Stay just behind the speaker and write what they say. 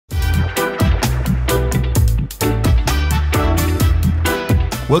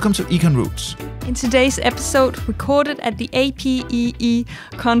Welcome to EconRoots. In today's episode, recorded at the APEE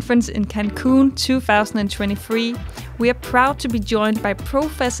conference in Cancun 2023, we are proud to be joined by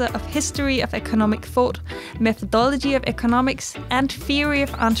Professor of History of Economic Thought, Methodology of Economics, and Theory of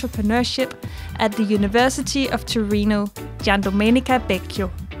Entrepreneurship at the University of Torino, Giandomenica Becchio.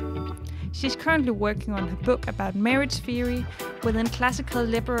 She's currently working on her book about marriage theory within classical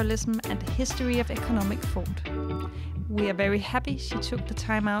liberalism and the history of economic thought. We are very happy she took the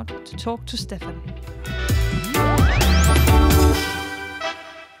time out to talk to Stefan.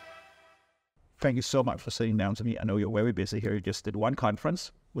 Thank you so much for sitting down to me. I know you're very busy here. You just did one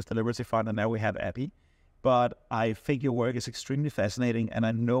conference with the Liberty Fund, and now we have API. But I think your work is extremely fascinating, and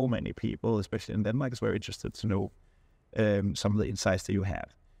I know many people, especially in Denmark, is very interested to know some of the insights that you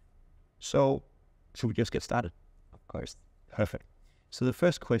have. So, should we just get started? Of course. Perfect. So the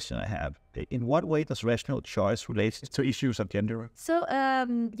first question I have, in what way does rational choice relate to issues of gender? So,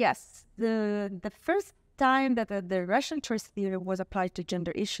 yes, the first time that the rational choice theory was applied to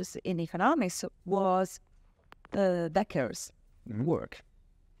gender issues in economics was Becker's work.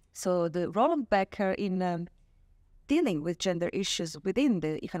 So the role of Becker in dealing with gender issues within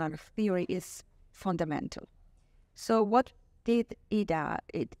the economic theory is fundamental. So what did he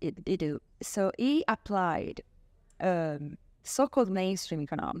do? So he applied so-called mainstream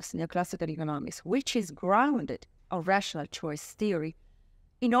economics, neoclassical economics, which is grounded on rational choice theory,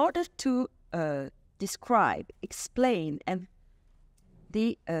 in order to describe, explain, and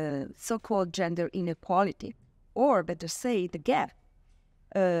the so-called gender inequality, or better say, the gap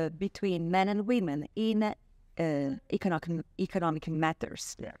between men and women in economic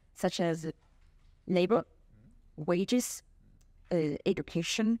matters, such as labor, wages,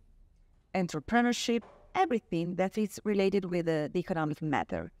 education, entrepreneurship. Everything that is related with the economic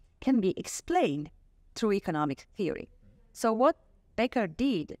matter can be explained through economic theory. So what Becker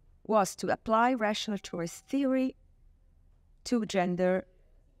did was to apply rational choice theory to gender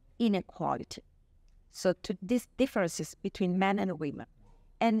inequality, so to these differences between men and women.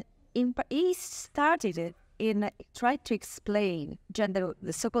 And he started in trying to explain the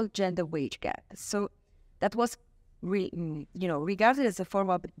so-called gender wage gap. So that was regarded as a form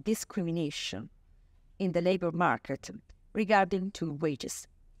of discrimination in the labor market regarding to wages.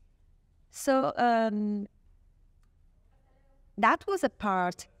 So that was a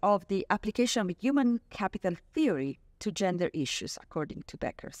part of the application of human capital theory to gender issues, according to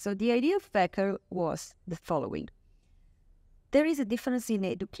Becker. So the idea of Becker was the following. There is a difference in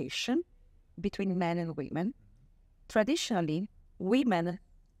education between men and women. Traditionally, women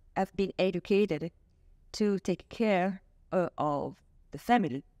have been educated to take care of the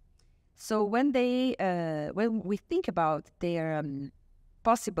family. So when we think about their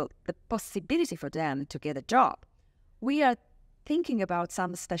the possibility for them to get a job, we are thinking about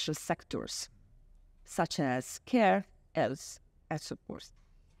some special sectors, such as care, health, and support.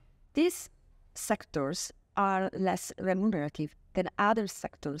 These sectors are less remunerative than other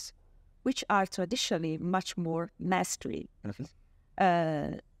sectors, which are traditionally much more masculine.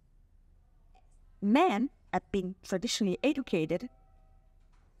 Men have been traditionally educated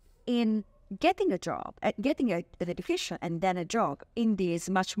in getting a job, getting an education, and then a job in these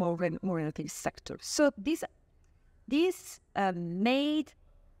much more remunerative sectors. So this made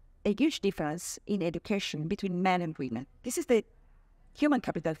a huge difference in education between men and women. This is the human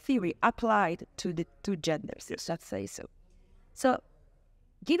capital theory applied to the two genders, let's say so. So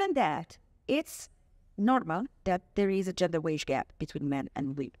given that, it's normal that there is a gender wage gap between men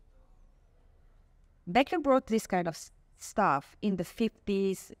and women. Becker brought this kind of stuff in the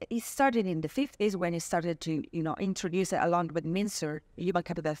 50s. It started in the 50s when he started to, introduce it along with Mincer human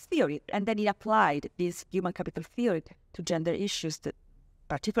capital theory, and then he applied this human capital theory to gender issues,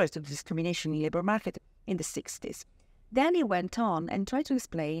 particularly to discrimination in the labor market in the 60s. Then he went on and tried to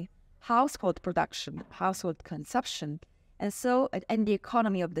explain household production, household consumption, and the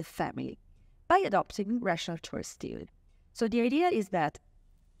economy of the family by adopting rational choice theory. So the idea is that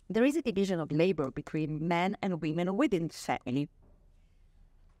there is a division of labor between men and women within the family.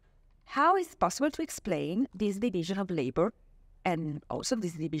 How is it possible to explain this division of labor and also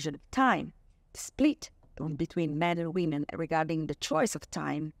this division of time, the split between men and women regarding the choice of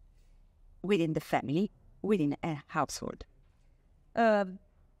time within the family, within a household?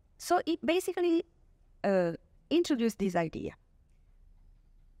 So it basically introduced this idea,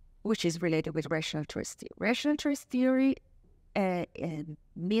 which is related with rational choice theory. Rational choice theory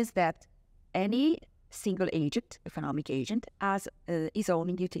means that any single agent, economic agent, has his own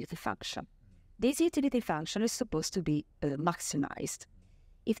utility function. This utility function is supposed to be maximized.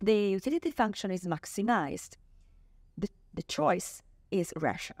 If the utility function is maximized, the choice is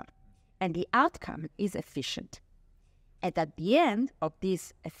rational, and the outcome is efficient. And at the end of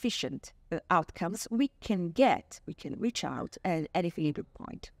these efficient outcomes, we can reach out at an equilibrium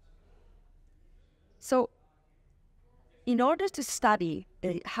point. So in order to study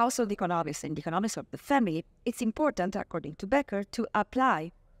the household economics and the economics of the family, it's important, according to Becker, to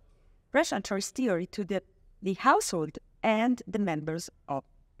apply rational choice theory to the household and the members of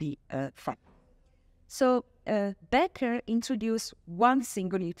the family. So Becker introduced one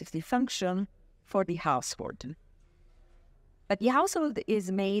single utility function for the household. But the household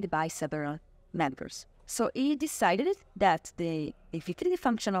is made by several members. So he decided that the utility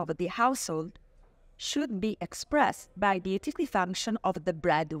function of the household should be expressed by the utility function of the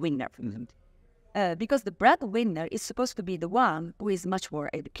breadwinner. Because the breadwinner is supposed to be the one who is much more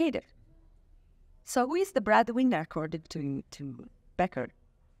educated. So who is the breadwinner according to Becker?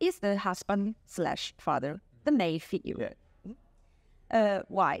 Is the husband/father, the male figure.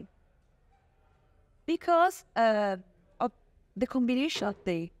 Why? Because of the combination of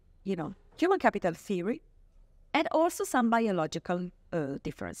the human capital theory and also some biological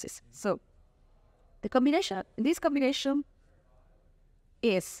differences. So this combination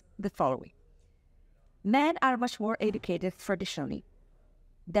is the following. Men are much more educated traditionally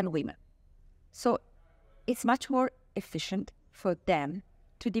than women. So it's much more efficient for them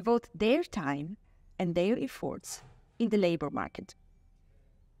to devote their time and their efforts in the labor market.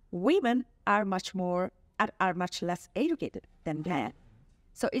 Women are much less educated than men.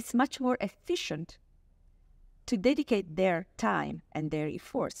 So it's much more efficient to dedicate their time and their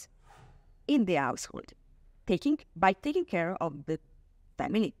efforts in the household, by taking care of the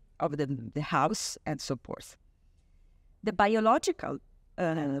family, of the house, and so forth. The biological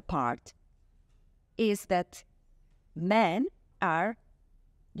part is that men are,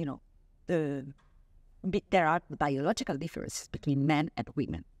 there are biological differences between men and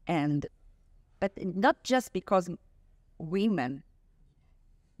women, but not just because women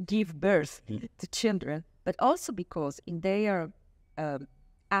give birth to children, but also because in their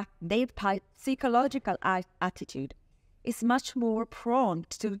psychological attitude is much more prone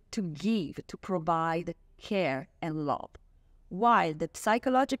to give, to provide care and love, while the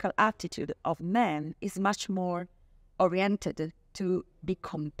psychological attitude of men is much more oriented to be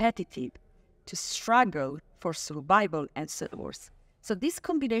competitive, to struggle for survival and so forth. So this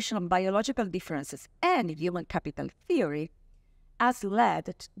combination of biological differences and human capital theory has led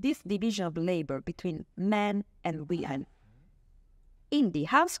to this division of labor between men and women in the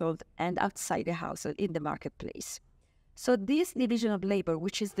household and outside the household in the marketplace. So this division of labor,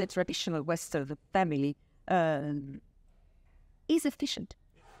 which is the traditional Western family, is efficient.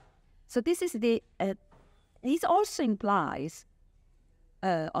 So this is this also implies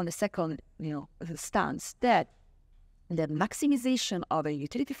on the second stance that the maximization of a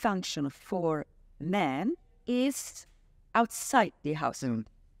utility function for men is outside the household,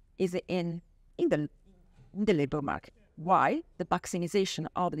 is in the labor market. While the maximization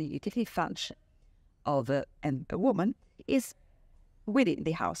of the utility function of a woman is within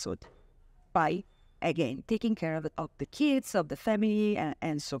the household by, again, taking care of the kids, of the family,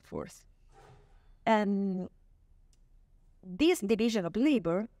 and so forth. And this division of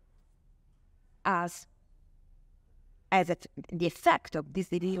labor the effect of this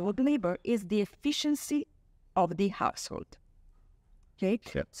division of labor is the efficiency of the household. Okay?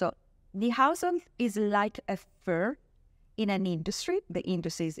 Yeah. So the household is like a fur in an industry. The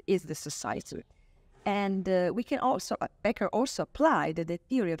industry is the society. And we can also, Becker also applied the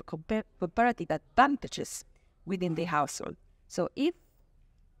theory of comparative advantages within the household. So if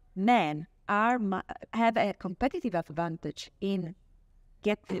men have a competitive advantage in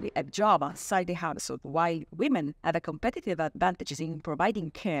getting a job outside the household, while women have a competitive advantage in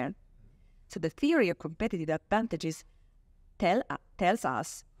providing care, so the theory of competitive advantages tells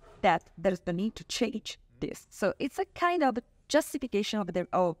us that there's the need to change this. So it's a kind of justification of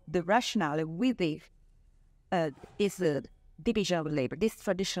the rationale with this division of labor, this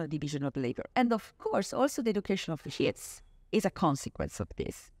traditional division of labor. And of course, also the education of the kids is a consequence of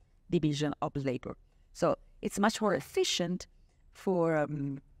this division of labor. So it's much more efficient for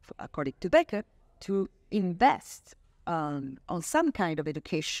according to Becker, to invest on some kind of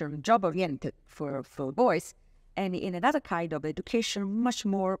education, job-oriented for boys, and in another kind of education, much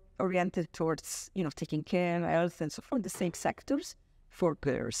more oriented towards, taking care, health, and so forth, the same sectors for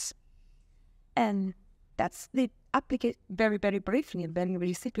girls. And that's the application, very, very briefly and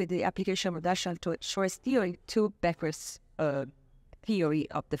very simply, the application of rational choice theory to Becker's theory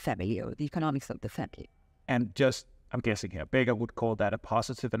of the family, or the economics of the family. And just I'm guessing here, Becchio would call that a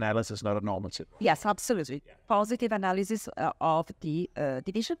positive analysis, not a normative. Yes, absolutely. Yeah. Positive analysis of the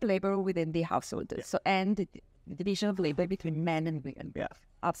division of labor within the household. Yeah. So, and the division of labor between men and women. Yeah,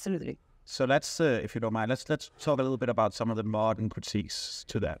 absolutely. So let's, if you don't mind, let's talk a little bit about some of the modern critiques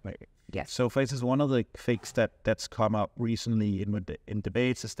to that, maybe. Yes. So, for instance, one of the things that's come up recently in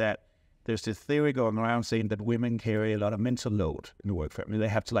debates is that there's this theory going around saying that women carry a lot of mental load in the work family. They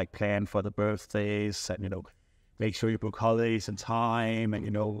have to like plan for the birthdays and, make sure you book holidays in time and,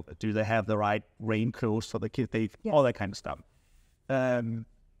 do they have the right rain clothes for the kids? All that kind of stuff.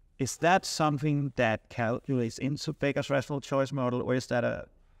 Is that something that calculates into Becchio's rational choice model, or is that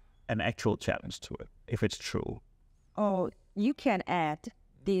an actual challenge to it, if it's true? Oh, you can add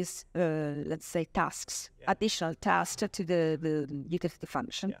these, let's say, tasks, additional tasks to the utility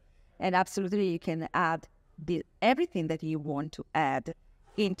function. Yeah. And absolutely, you can add everything that you want to add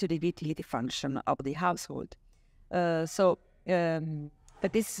into the utility function of the household. But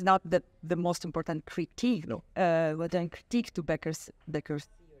this is not the most important critique. No. But a critique to Becchio's theory.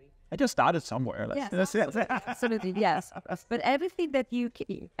 I just started somewhere. Yes, absolutely, yes. But everything that you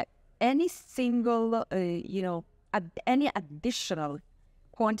can, any single, any additional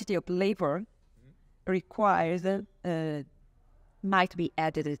quantity of labor requires might be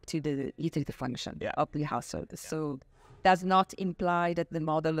added to the utility function of the household. Yeah. So does not imply that the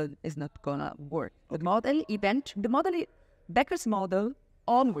model is not gonna work. Okay. Becchio's model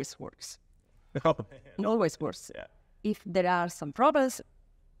always works. It always works. Yeah. If there are some problems,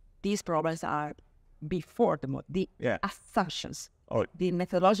 these problems are before the assumptions, the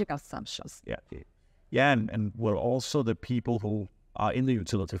methodological assumptions. Yeah, yeah, and also the people who are in the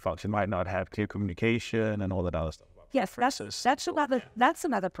utility function might not have clear communication and all that other stuff. Yes, that's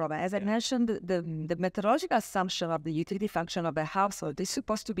another problem. As I mentioned, the methodological assumption of the utility function of the household is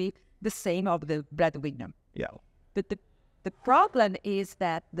supposed to be the same of the breadwinner. Yeah. But the problem is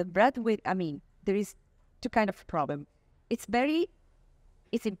that the breadwinner, there is two kind of problem. It's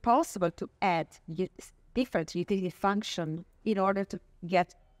impossible to add different utility function in order to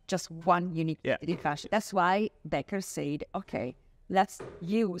get just one unique utility function. That's why Becchio said, okay, let's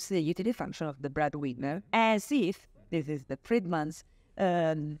use the utility function of the breadwinner as if this is the Friedman's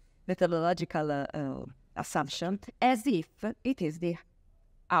methodological assumption, as if it is the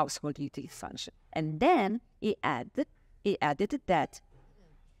household utility function. And then he added that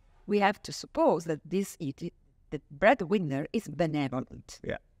we have to suppose that the breadwinner is benevolent.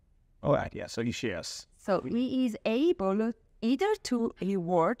 Yeah. All right. Yeah. So he shares. So he is able either to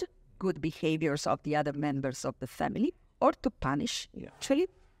reward good behaviors of the other members of the family or to punish actually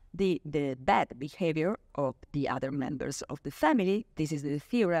the bad behavior of the other members of the family. This is the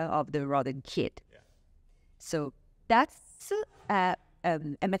theory of the rodent kid. Yeah. So that's a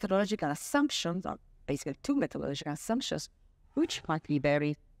methodological assumption, or basically two methodological assumptions, which might be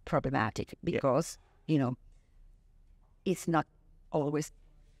very problematic because, it's not always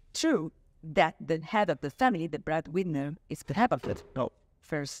true that the head of the family, the breadwinner, is benevolent. No.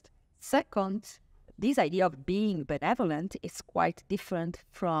 First. Second, this idea of being benevolent is quite different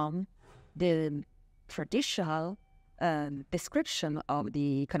from the traditional description of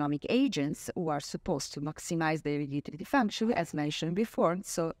the economic agents who are supposed to maximize their utility function, as mentioned before.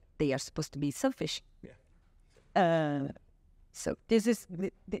 So they are supposed to be selfish. Yeah. So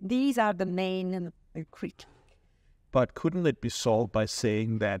these are the main critiques. But couldn't it be solved by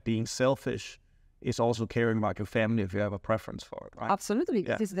saying that being selfish is also caring about your family if you have a preference for it, right? Absolutely.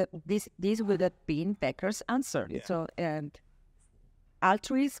 Yeah. This would have been Becchio's answer. Yeah. So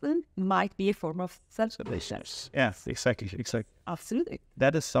altruism might be a form of selfishness. Yeah, exactly. Absolutely.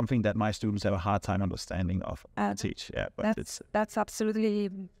 That is something that my students have a hard time understanding of teach. Yeah, but that's absolutely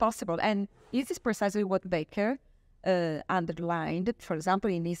possible. And this is precisely what Becchio underlined, for example,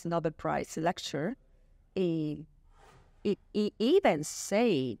 in his Nobel Prize lecture. He even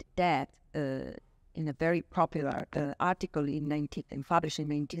said that in a very popular article published in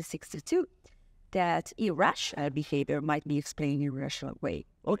 1962, that irrational behavior might be explained in a rational way.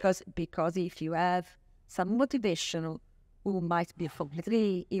 Because if you have some motivation who might be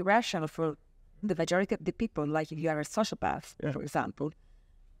completely irrational for the majority of the people, like if you are a sociopath, for example,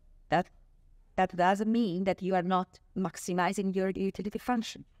 that doesn't mean that you are not maximizing your utility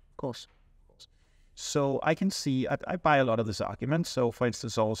function. Of course. So I can see, I buy a lot of this argument. So for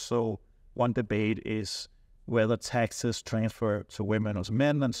instance, also one debate is whether taxes transfer to women or to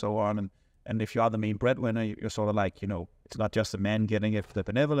men and so on. And if you are the main breadwinner, you're sort of like, it's not just the man getting it for the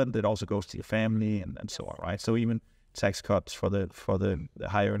benevolent, it also goes to your family and so on, right? So even tax cuts for the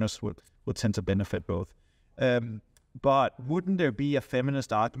high earners would tend to benefit both. But wouldn't there be a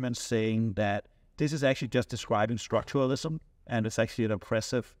feminist argument saying that this is actually just describing structuralism, and it's actually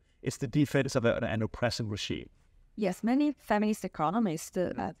it's the defense of an oppressive regime. Yes, many feminist economists,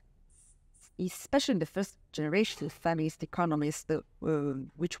 especially the first generation of feminist economists,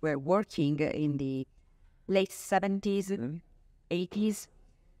 which were working in the late 70s, 80s,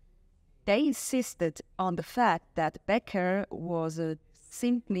 they insisted on the fact that Becker was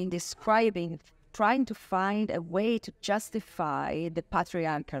simply trying to find a way to justify the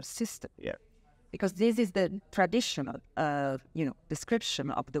patriarchal system. Yeah. Because this is the traditional, description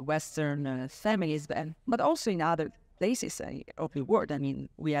of the Western feminism, but also in other places of the world. I mean,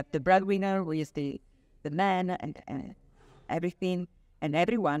 we have the breadwinner, who is the man, and everything, and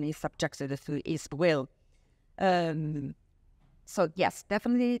everyone is subjected to his will. So yes,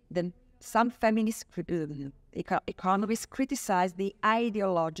 definitely, some feminist economists criticize the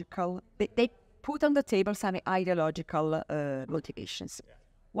ideological. They put on the table some ideological motivations,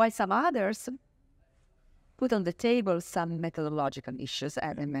 while some others put on the table some methodological issues,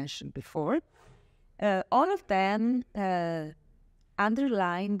 as I mentioned before. All of them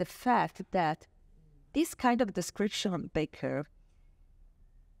underline the fact that this kind of description of Becker,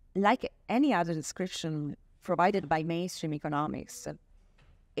 like any other description provided by mainstream economics,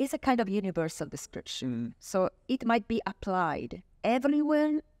 is a kind of universal description. So it might be applied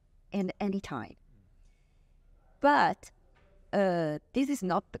everywhere and anytime. But this is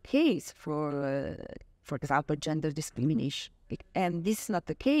not the case for example, gender discrimination. And this is not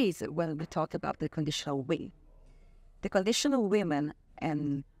the case when we talk about the condition of women. The condition of women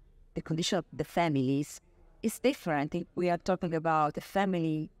and the condition of the families is different if we are talking about a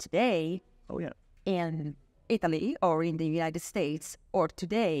family today in Italy or in the United States, or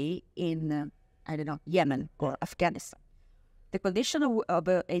today in, Yemen or Afghanistan. The condition of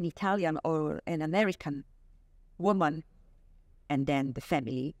an Italian or an American woman and then the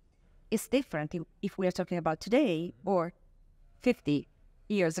family is different if we are talking about today or 50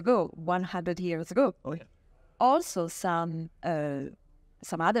 years ago, 100 years ago. Also, some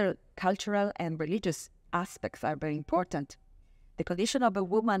other cultural and religious aspects are very important. The condition of a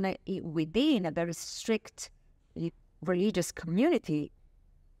woman within a very strict religious community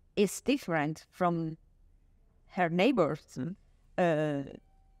is different from her neighbors,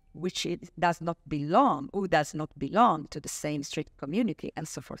 which does not belong to the same strict community, and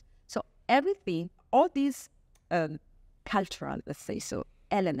so forth. So everything, all these cultural, let's say so,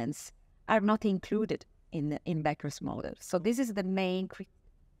 elements are not included in Becker's model. So this is the main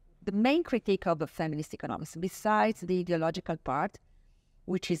critique of the feminist economics, besides the ideological part,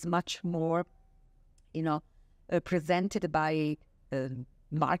 which is much more, presented by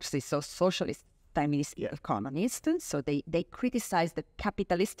Marxist or socialist feminist economists. So they criticize the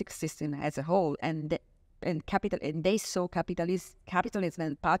capitalistic system as a whole, and they saw capitalism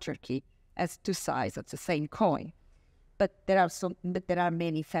and patriarchy as two sides of the same coin. But there are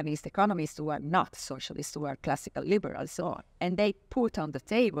many feminist economists who are not socialists, who are classical liberals, and they put on the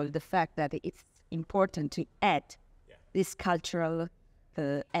table the fact that it's important to add these cultural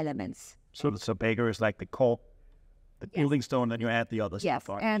elements. So Becker is like the core, the building stone, and you add the other stuff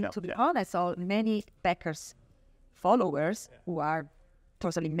on. And to be honest, many Becker's followers who are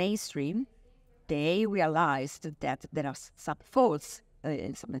totally mainstream, they realized that there are some faults,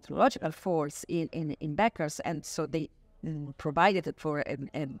 some methodological faults in Becker's, and so they provided for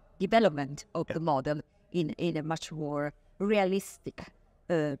a development of the model in a much more realistic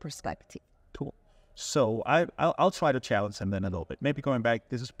perspective. Cool. So I'll try to challenge him then a little bit. Maybe going back,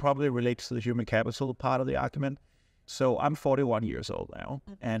 this is probably related to the human capital part of the argument. So I'm 41 years old now,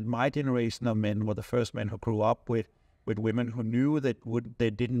 and my generation of men were the first men who grew up with women who knew that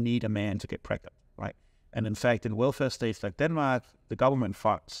they didn't need a man to get pregnant, right? And in fact, in welfare states like Denmark, the government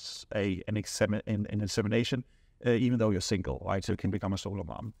funds an insemination, even though you're single, right? So you can become a solo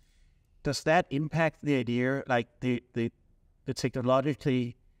mom. Does that impact the idea, like the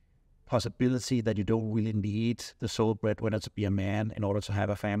technologically possibility that you don't really need the sole breadwinner to be a man in order to have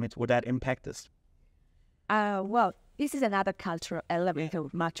a family? Would that impact this? Well, this is another cultural element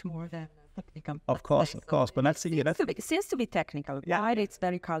of much more than technical. Of course, but that's it seems to be technical, right? It's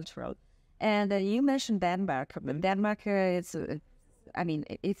very cultural. And you mentioned Denmark. Denmark is,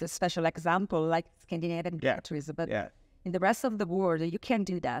 it's a special example, like Scandinavian countries. But in the rest of the world, you can't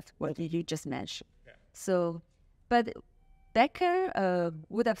do that, what you just mentioned. So, but Becker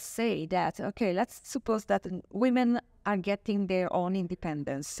would have said that, okay, let's suppose that women are getting their own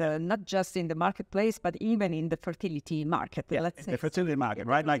independence, not just in the marketplace, but even in the fertility market. Let's say. The fertility market,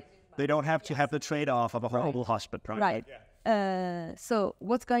 right? Like they don't have to have the trade-off of a horrible husband, right? Right. Yeah. So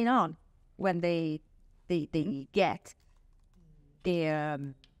what's going on when they get their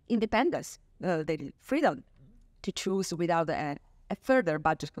independence? the freedom to choose without a further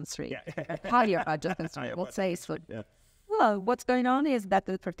budget constraint, a higher budget constraint, let's say. So, well, what's going on is that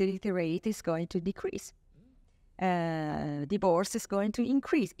the fertility rate is going to decrease. Divorce is going to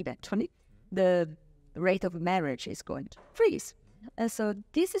increase eventually. The rate of marriage is going to increase. And so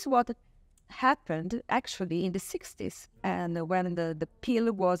this is what happened actually in the 60s. And when the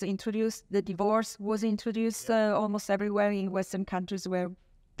pill was introduced, the divorce was introduced almost everywhere in Western countries where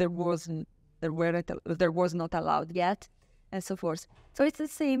there was not allowed yet, and so forth. So it's the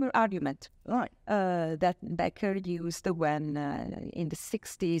same argument that Becker used when in the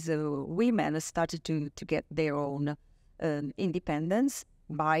 60s women started to get their own independence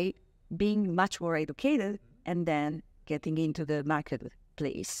by being much more educated and then getting into the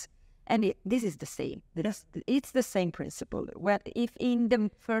marketplace. And this is the same. It's the same principle. Well, if in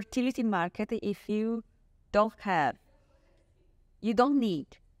the fertility market, if you don't need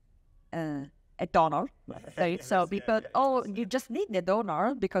a donor, because you just need the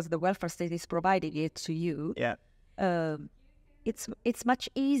donor because the welfare state is providing it to you. It's much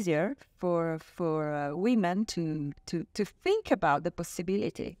easier for women to think about the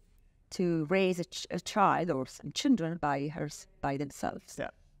possibility to raise a child or some children by themselves.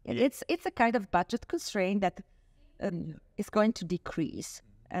 It's a kind of budget constraint that is going to decrease,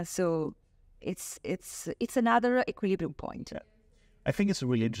 and so it's another equilibrium point. I think it's a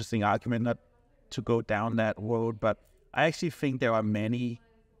really interesting argument, not to go down that road, but I actually think there are maybe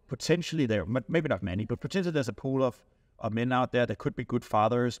not many, but potentially there's a pool of men out there that could be good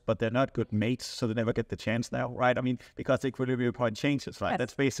fathers, but they're not good mates, so they never get the chance now, right? I mean, because the equilibrium point changes, right? Yes.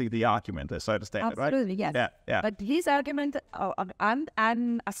 That's basically the argument, as I understand it, right? Absolutely, yes. Yeah. But his argument,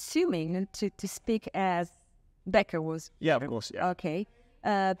 I'm assuming to speak as Becker was. Yeah, of course, yeah. Okay.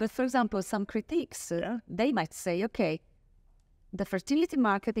 But for example, some critics, they might say, okay, the fertility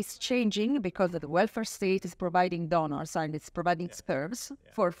market is changing because the welfare state is providing donors and it's providing sperms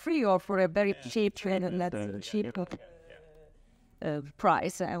for free or for a very cheap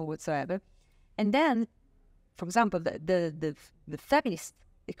price and whatsoever. And then, for example, the feminist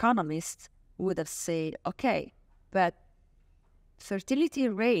economists would have said, okay, but fertility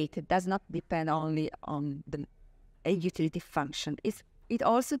rate does not depend only on a utility function. It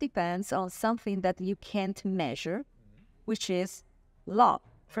also depends on something that you can't measure, which is love.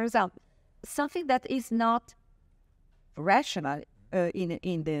 For example, something that is not rational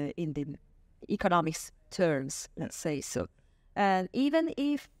in the economics terms, let's say so. And even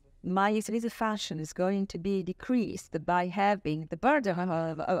if my utility function is going to be decreased by having the burden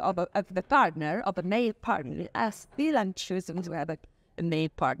of the partner, of a male partner, I'm choosing to have a male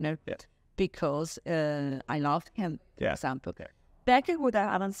partner because I love him, for example. Becker would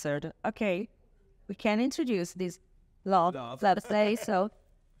have answered, okay, we can introduce this love, let's say so,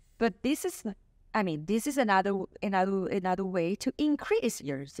 but this is another way to increase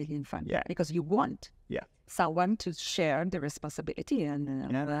your utility function because you want someone to share the responsibility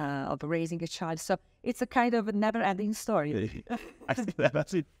and of raising a child. So it's a kind of a never-ending story. I think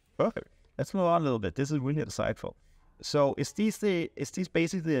that's it. Perfect. Let's move on a little bit. This is really insightful. So is this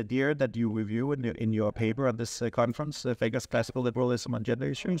basically the idea that you review in your paper on this conference, Becker's classical liberalism on gender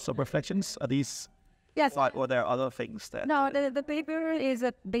issues or reflections? Are these? Yes. Or there are other things that? No, the paper is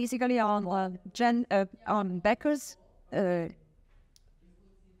basically on Becker's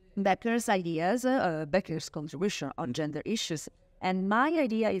ideas, Becker's contribution on gender issues. And my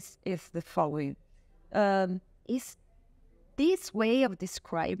idea is the following. Is this way of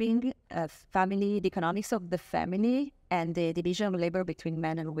describing family, the economics of the family and the division of labor between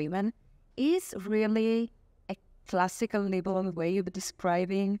men and women is really a classical liberal way of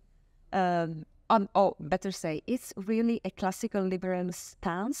describing, better say, it's really a classical liberal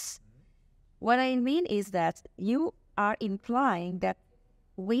stance. What I mean is that you are implying that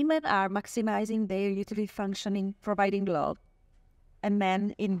women are maximizing their utility function in providing love, and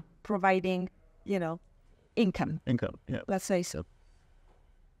men in providing, income. Let's say so.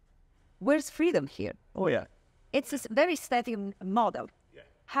 Where's freedom here? Oh, yeah. It's a very static model. Yeah.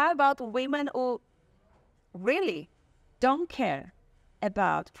 How about women who really don't care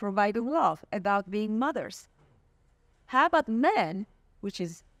about providing love, about being mothers? How about men, which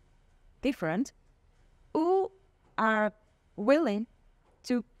is different, who are willing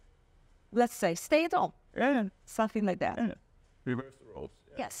to, let's say, stay at home? Something like that. Yeah. Reverse the roles.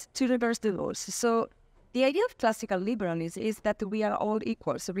 Yes, to reverse the roles. So the idea of classical liberalism is that we are all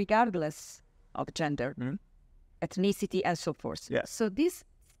equals, regardless of gender, ethnicity, and so forth. Yes. So this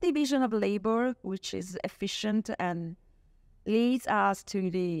division of labor, which is efficient and leads us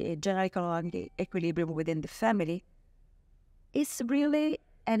to the general economic equilibrium within the family, is really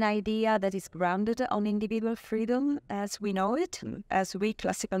an idea that is grounded on individual freedom as we know it, as we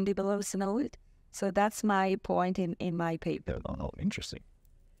classical liberals know it. So that's my point in my paper. Oh, interesting.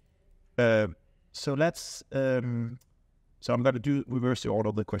 So let's... So I'm going to reverse the order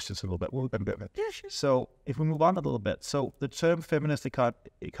of the questions a little bit. We'll get a bit. Yeah, sure. So if we move on a little bit, so the term feminist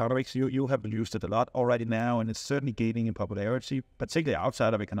economics, you have used it a lot already now, and it's certainly gaining in popularity, particularly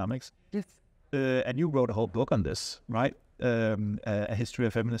outside of economics. Yes. And you wrote a whole book on this, right? A history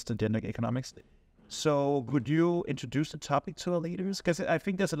of feminist and gender economics. So would you introduce the topic to our leaders? Because I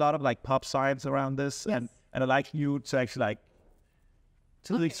think there's a lot of like pop science around this, Yes. and I'd like you to actually like,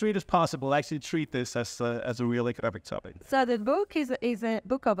 to the extreme as possible, actually treat this as a real economic topic. So the book is a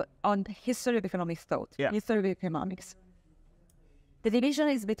book on history of economic thought, history of economics. The division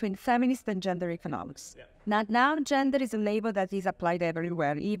is between feminist and gender economics. Yeah. Now gender is a label that is applied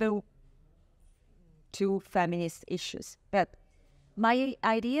everywhere, even to feminist issues. But my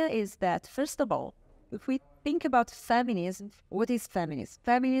idea is that, first of all, if we think about feminism, what is feminism?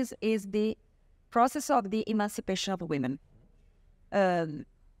 Feminism is the process of the emancipation of women.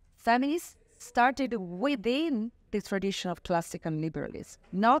 Feminists started within the tradition of classical liberalism,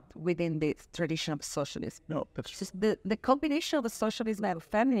 not within the tradition of socialism. No, that's just the combination of the socialism and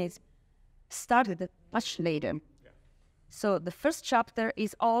feminism started much later. Yeah. So the first chapter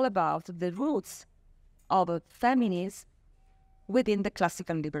is all about the roots of feminism within the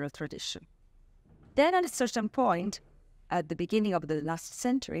classical liberal tradition. Then at a certain point, at the beginning of the last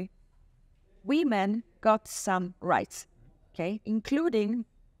century, women got some rights. Okay, including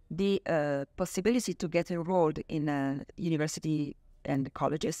the possibility to get enrolled in university and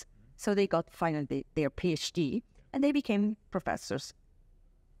colleges. So they got finally their PhD, and they became professors,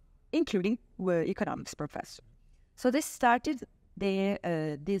 including economics professors. So they started their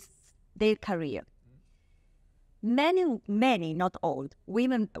career. Many, not all,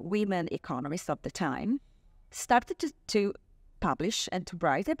 women economists of the time started to publish and to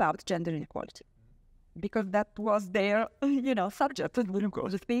write about gender inequality, because that was their, subject,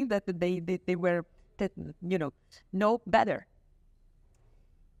 the thing that they were, know better.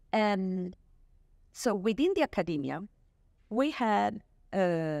 And so within the academia, we had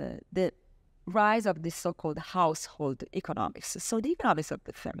the rise of the so-called household economics, so the economics of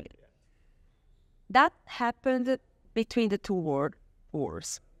the family. That happened between the two world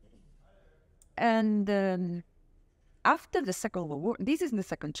wars. And after the Second World War, this is the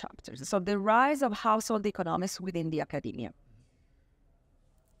second chapter, so the rise of household economics within the academia.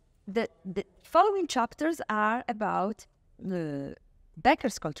 The following chapters are about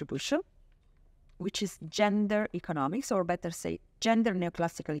Becker's contribution, which is gender economics, or better say, gender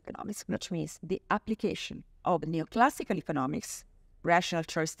neoclassical economics, which means the application of neoclassical economics, rational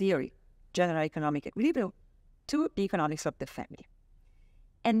choice theory, general economic equilibrium, to the economics of the family.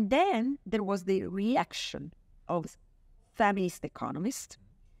 And then there was the reaction of feminist economists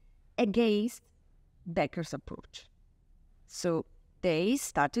against Becker's approach. So they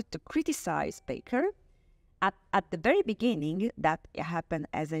started to criticize Becker. At the very beginning, that happened,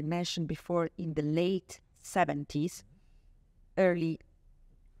 as I mentioned before, in the late 70s, early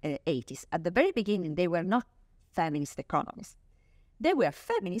 80s. At the very beginning, they were not feminist economists. They were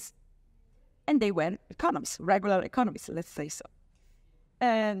feminists, and they were economists, regular economists, let's say so.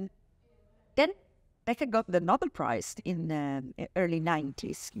 And then Becker got the Nobel Prize in the early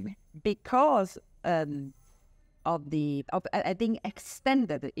 90s because of I think,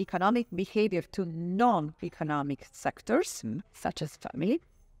 extended economic behavior to non-economic sectors, such as family.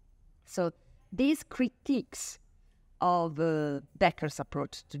 So these critiques of Becker's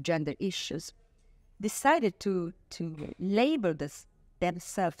approach to gender issues decided to label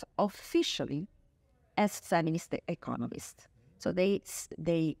themselves officially as feminist economists. So they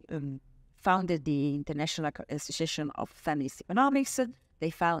founded the International Association of Feminist Economics.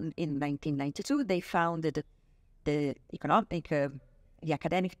 They found in 1992, they founded the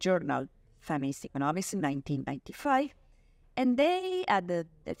academic journal Feminist Economics in 1995. And they, a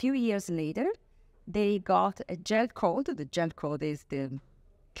few years later, they got a GEL code. The GEL code is the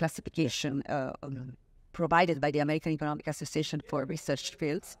classification provided by the American Economic Association for research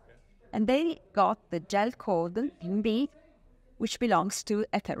fields. And they got the GEL code B, which belongs to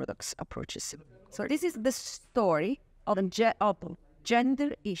heterodox approaches. So this is the story of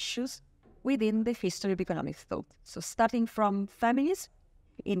gender issues within the history of economic thought. So starting from feminism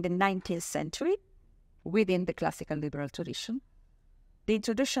in the 19th century, within the classical liberal tradition, the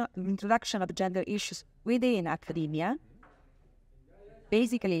introduction of gender issues within academia,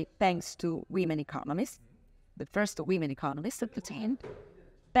 basically thanks to women economists, the first women economists at the time,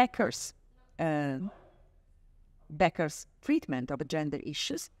 Becker's Becker's treatment of gender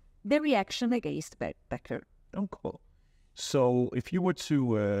issues, the reaction against Becker. Oh, cool. So if you were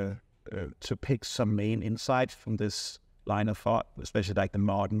to pick some main insights from this line of thought, especially like the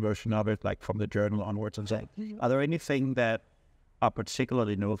modern version of it, like from the journal onwards and so, are there anything that are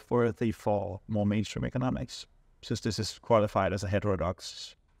particularly noteworthy for more mainstream economics, since this is qualified as a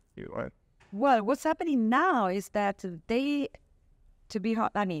heterodox view, right? Well, what's happening now is that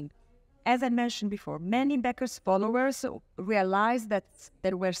as I mentioned before, many Becker's followers realized that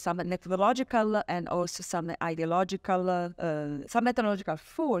there were some methodological and also some ideological,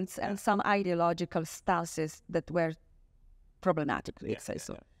 faults and some ideological stances that were problematic, let's say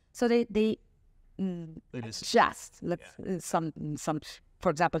so. So they adjust. For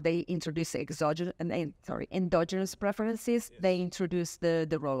example, they introduce endogenous preferences. Yes. They introduce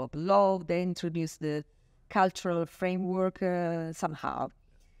the role of love. They introduce the cultural framework somehow.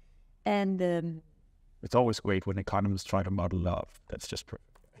 And it's always great when economists try to model love. That's just perfect.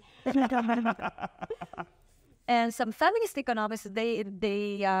 And some feminist economists,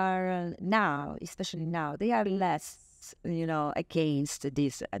 they are now, especially now, they are less, against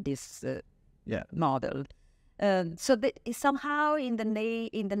this model. So somehow in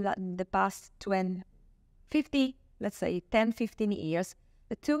the past 10, 15 years,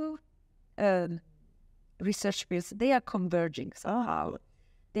 the two research fields, they are converging somehow.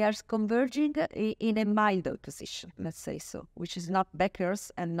 They are converging in a milder position, let's say so, which is not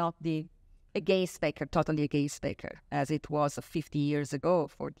Becker's and not the against Becker, totally against Becker, as it was 50 years ago,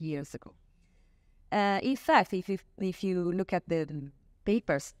 40 years ago. In fact, if you look at the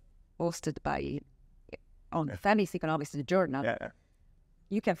papers posted on Feminist Economics, the journal,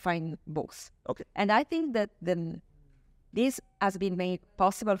 you can find both. Okay. And I think that this has been made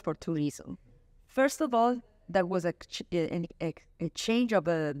possible for two reasons. First of all, there was a change of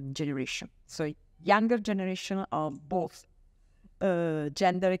a generation. So younger generation of both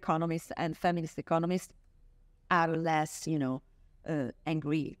gender economists and feminist economists are less,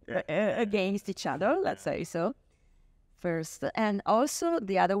 angry against each other, let's say so. First, and also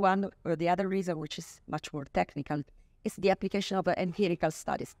the other reason, which is much more technical, is the application of empirical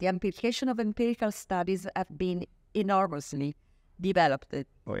studies. The application of empirical studies have been enormously developed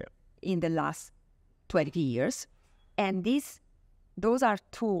in the last 20 years, and those are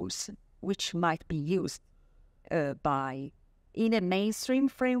tools which might be used in a mainstream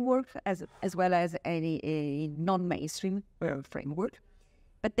framework as well as a non-mainstream framework,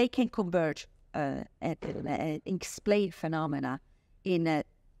 but they can converge and explain phenomena in a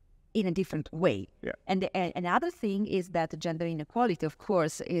different way. Yeah. And another thing is that gender inequality, of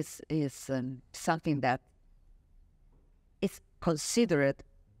course, is something that is considered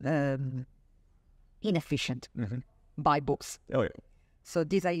inefficient by books. Oh, yeah. So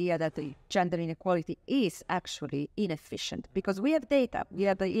this idea that the gender inequality is actually inefficient, because we have data, we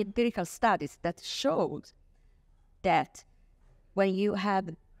have the empirical studies that shows that when you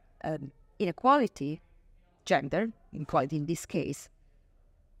have inequality, gender inequality in this case,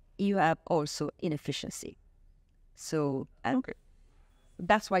 you have also inefficiency. So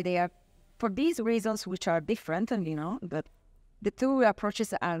that's why they are, for these reasons which are different, and but the two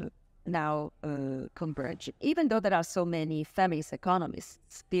approaches are now converge, even though there are so many feminist economists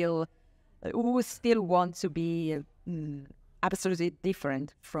who still want to be absolutely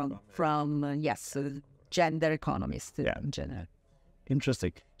different from gender economists in general.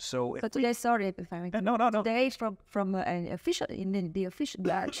 Interesting. So today, sorry if I no. Today, from an official,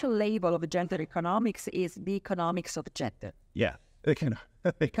 the actual label of gender economics is the economics of gender. Yeah,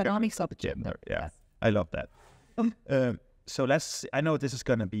 economics of gender. Yeah, I love that. So I know this is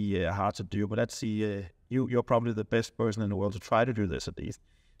going to be hard to do, but let's see. You're probably the best person in the world to try to do this at least.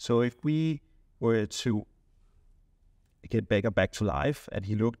 So if we were to get Becker back to life, and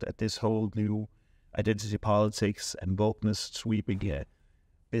he looked at this whole new identity politics and wokeness sweeping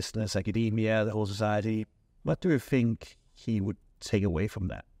business, academia, the whole society, what do you think he would take away from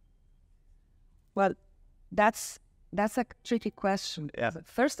that? Well, that's a tricky question. Yeah.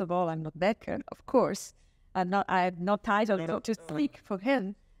 First of all, I'm not Becker, of course. I have no title to speak for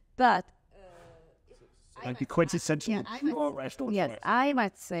him, but like the quintessential. Yes, I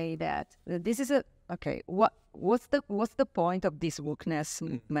might say that this is what's the point of this wokeness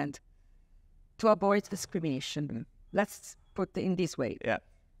movement? To avoid discrimination. Let's put it in this way. Yeah.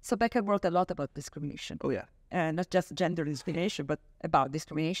 So Becker wrote a lot about discrimination. Oh yeah. And not just gender discrimination, but about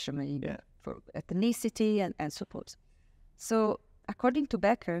discrimination for ethnicity and so forth. So according to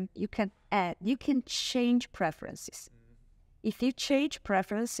Becker, you can change preferences. If you change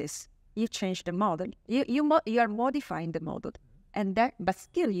preferences, you change the model. You are modifying the model. but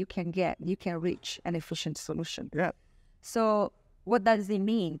still you can reach an efficient solution. Yeah. So what does it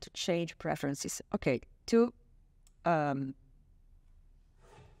mean to change preferences? Okay, to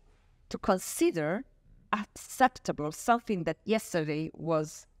consider acceptable something that yesterday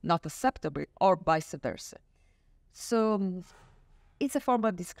was not acceptable, or vice versa. So it's a form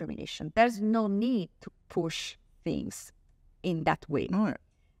of discrimination. There's no need to push things in that way,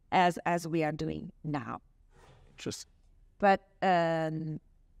 as we are doing now. Just. But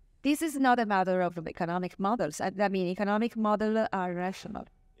this is not a matter of economic models. I mean, economic models are rational.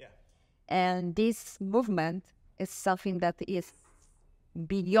 Yeah. And this movement is something that is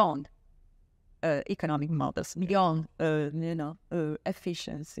beyond economic models, beyond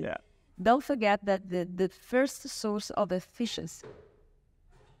efficiency. Yeah. Don't forget that the first source of efficiency,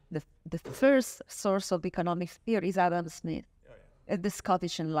 the first source of economic theory is Adam Smith, the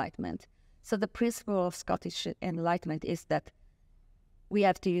Scottish Enlightenment. So the principle of Scottish Enlightenment is that we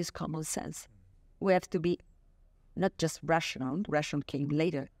have to use common sense. We have to be not just rational. Rational came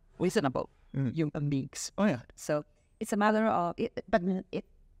later. Reasonable human beings. Oh yeah. So it's a matter of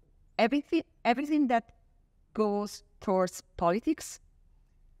everything that goes towards politics.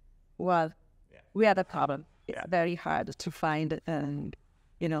 Well, we have a problem. It's very hard to find, I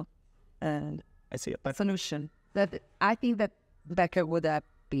see it. Solution. That I think that Becchio would have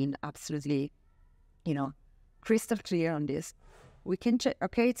been absolutely, crystal clear on this. We can check.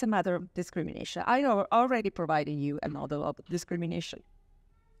 Okay, it's a matter of discrimination. I already provided you a model of discrimination.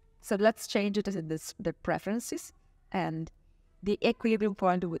 So let's change it to the preferences, and the equilibrium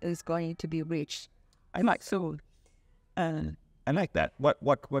point is going to be reached. I like that.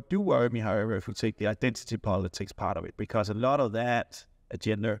 What do worry me, however, if we take the identity politics part of it, because a lot of that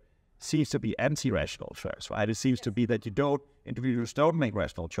agenda seems to be anti-rational first, right? It seems to be that individuals don't make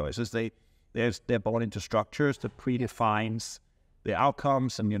rational choices. They're born into structures that predefines the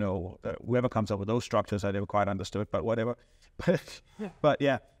outcomes, and whoever comes up with those structures, I never quite understood, but whatever. But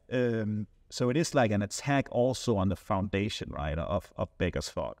yeah. So it is like an attack also on the foundation, right, of Becker's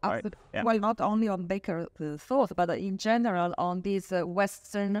thought, right? Yeah. Well, not only on Becker's thought, but in general on this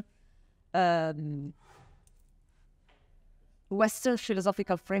Western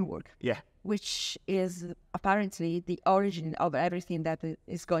philosophical framework, which is apparently the origin of everything that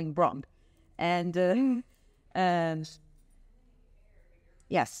is going wrong. And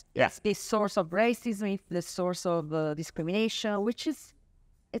yes, the source of racism, the source of discrimination, which is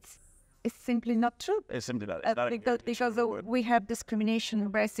it's simply not true. It's simply not. Because we have discrimination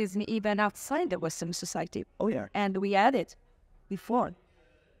and racism even outside the Western society. Oh yeah. And we had it before.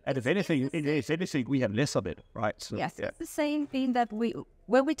 And if anything, we have less of it, right? So, yes, it's the same thing that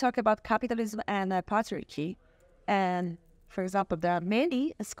when we talk about capitalism and patriarchy, and for example, there are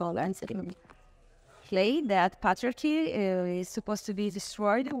many scholars that claim that patriarchy is supposed to be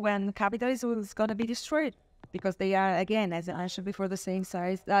destroyed when capitalism is going to be destroyed. Because they are, again, as I mentioned before, the same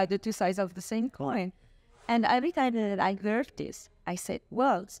size, the two sides of the same coin. And every time that I heard this, I said,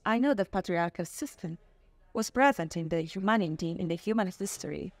 well, I know the patriarchal system was present in the humanity, in the human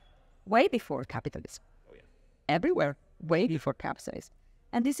history, way before capitalism. Oh, yeah. Everywhere, way before capitalism.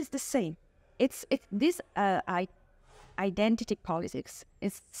 And this is the same. This identity politics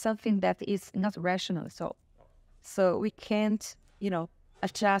is something that is not rational at all. So we can't,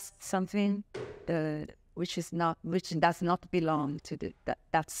 adjust something which does not belong to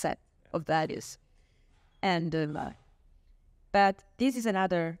that set of values. And but this is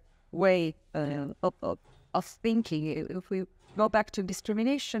another way of thinking. If we go back to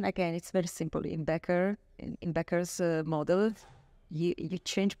discrimination again, it's very simple. In Becker's model, you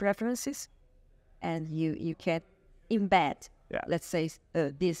change preferences, and you can embed, let's say,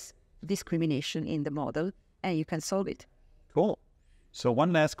 this discrimination in the model, and you can solve it. Cool. So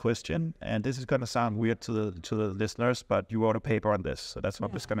one last question, and this is going to sound weird to the listeners, but you wrote a paper on this, so that's what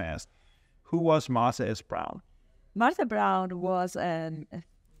I'm just going to ask. Who was Martha S. Brown? Martha Brown was a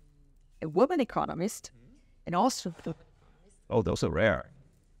woman economist, an Austrian. Oh, those are rare.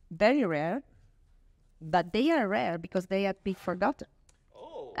 Very rare, but they are rare because they have been forgotten.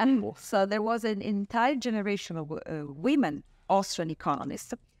 Oh. And so there was an entire generation of women Austrian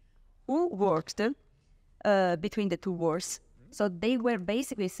economists who worked between the two wars. So they were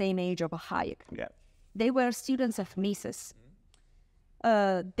basically the same age of Hayek. Yeah. They were students of Mises.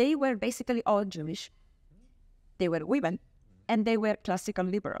 They were basically all Jewish. They were women, and they were classical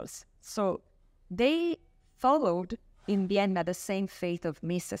liberals. So they followed, in Vienna, the same faith of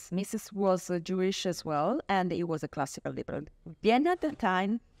Mises. Mises was Jewish as well, and he was a classical liberal. Vienna at the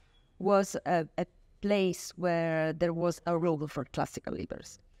time was a place where there was a role for classical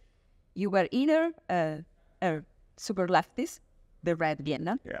liberals. You were either a super leftist the Red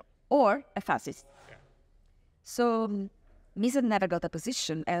Vienna, or a fascist. Yeah. So Mises never got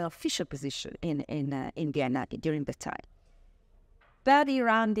an official position in Vienna during the time. But he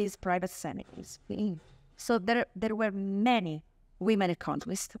ran these private seminaries. So there were many women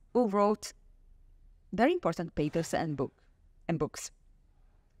economists who wrote very important papers and books.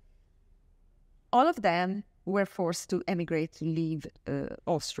 All of them were forced to emigrate to leave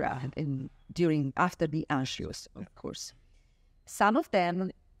Austria after the Anschluss, of course. Some of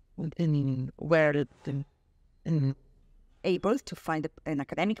them were able to find an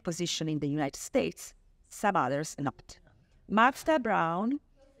academic position in the United States, some others not. Martha Brown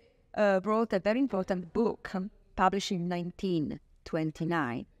wrote a very important book published in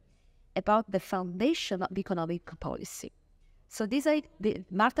 1929 about the foundation of economic policy. So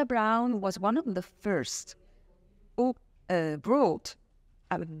Martha Brown was one of the first who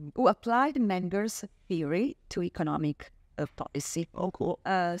applied Menger's theory to economic policy. Oh, cool.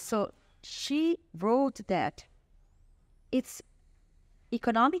 So she wrote that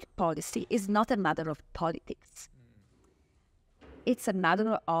economic policy is not a matter of politics. It's a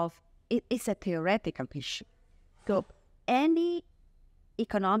matter of, it's a theoretical issue. So any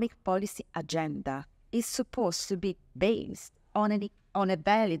economic policy agenda is supposed to be based on a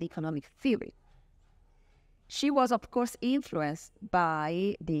valid economic theory. She was, of course, influenced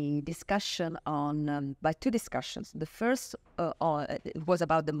by the discussion by two discussions. The first was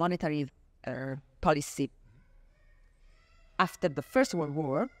about the monetary policy after the First World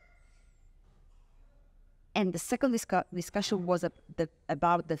War, and the second discussion was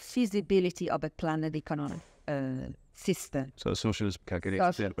about the feasibility of a planned economic system. So socialist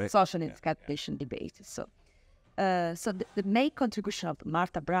calculation. Socialist calculation debate. So the main contribution of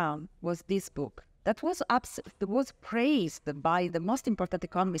Martha Brown was this book that was praised by the most important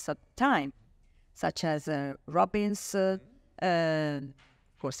economists at the time, such as Robbins, of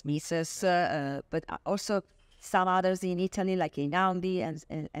course Mises, but also some others in Italy, like Einaudi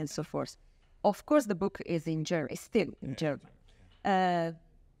and so forth. Of course, the book is still in German. And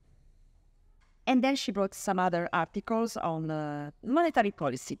then she wrote some other articles on monetary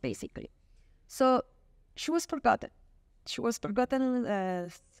policy, basically. So she was forgotten.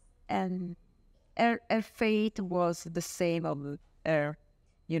 And her fate was the same of her,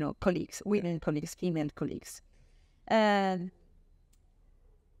 colleagues, women colleagues, female colleagues. And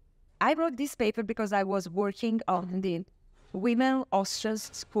I wrote this paper because I was working on the women Austrian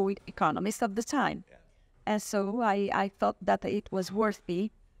school economists of the time. Yeah. And so I thought that it was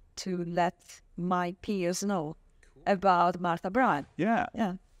worthy to let my peers know about Martha Brown. Yeah.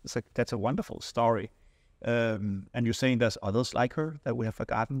 That's a wonderful story. And you're saying there's others like her that we have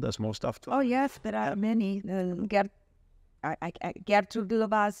forgotten? There's more stuff to... Oh, yes, there are many. Gertrude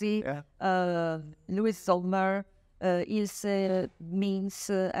Lovasi, Louis Zollmer, Ilse Means,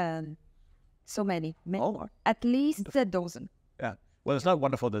 and so many more. At least a dozen. Yeah. Well, it's not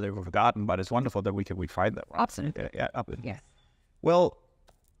wonderful that they were forgotten, but it's wonderful that we find them. Right? Absolutely. Yeah. Yes. Well,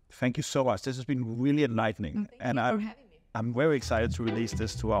 thank you so much. This has been really enlightening. Thank you for having me. I'm very excited to release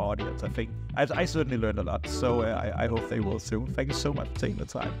this to our audience. I think I certainly learned a lot, so I hope they will too. Thank you so much for taking the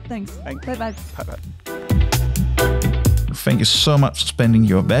time. Thanks. Bye-bye. Thank you so much for spending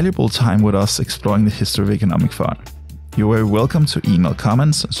your valuable time with us exploring the history of economic thought. You're very welcome to email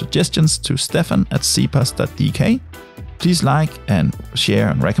comments and suggestions to stefan@cepas.dk. Please like and share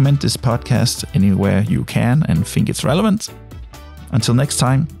and recommend this podcast anywhere you can and think it's relevant. Until next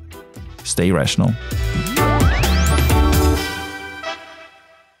time, stay rational.